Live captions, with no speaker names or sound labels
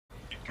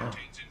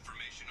contains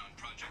information on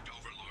Project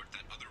Overlord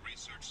that other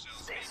research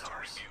cells need to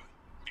review.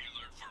 Be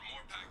alert for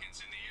more packets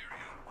in the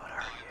area. What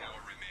are you?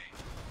 More remain.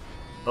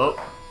 Oh.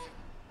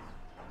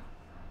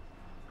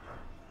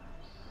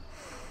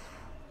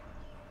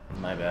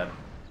 My bad.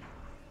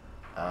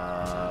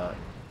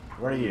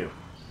 What are you?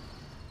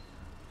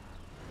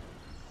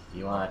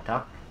 You wanna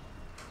talk?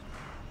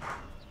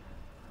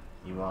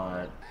 You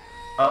want...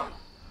 Oh!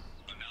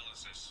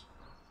 Analysis.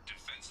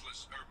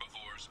 Defenseless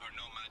herbivores are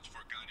no match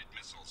for guided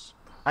missiles.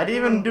 I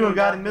didn't even do a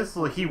guided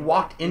missile, he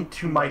walked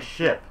into my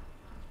ship.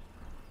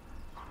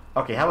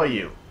 Okay, how about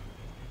you?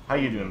 How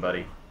you doing,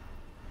 buddy?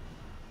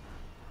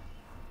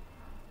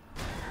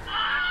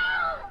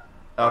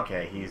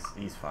 Okay,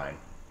 he's fine.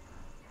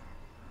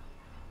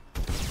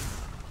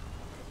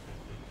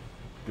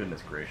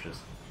 Goodness gracious.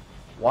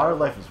 Water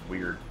life is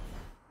weird.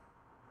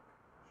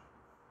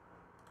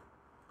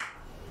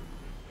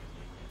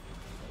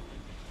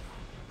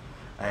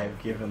 I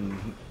have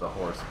given the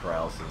horse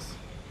paralysis.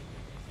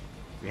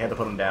 We had to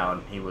put him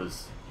down. He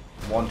was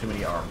one too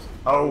many arms.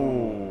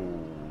 Oh!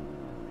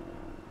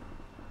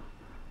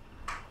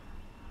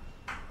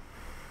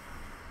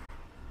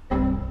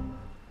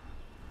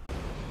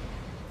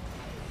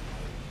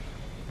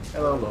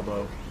 Hello,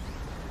 Lobo.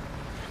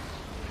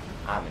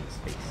 I'm in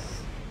space.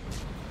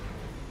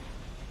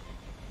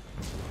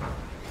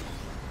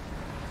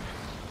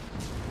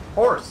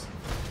 Horse!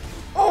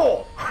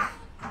 Oh!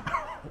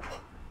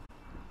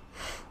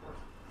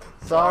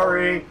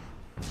 Sorry.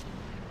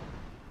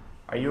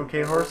 Are you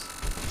okay, horse?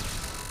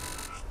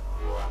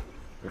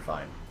 You're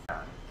fine.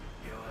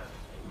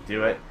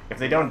 Do it. If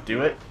they don't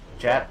do it,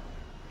 chat,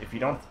 if you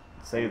don't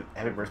say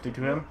happy birthday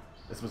to him,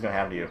 this was gonna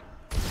happen to you.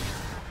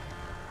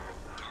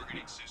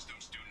 Targeting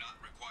systems do not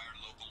require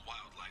local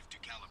wildlife to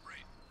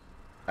calibrate.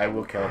 I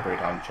will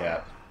calibrate on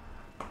chat.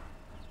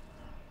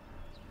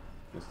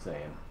 Just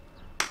saying.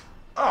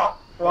 Oh,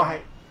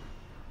 why?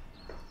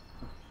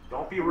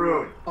 Don't be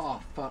rude.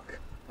 Oh, fuck.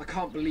 I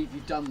can't believe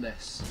you've done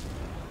this.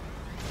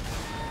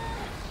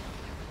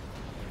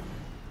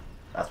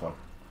 That's one.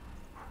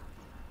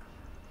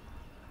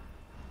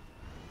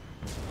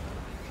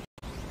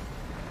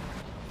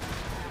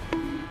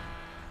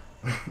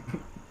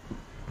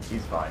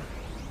 He's fine.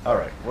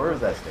 Alright, where is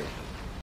that station?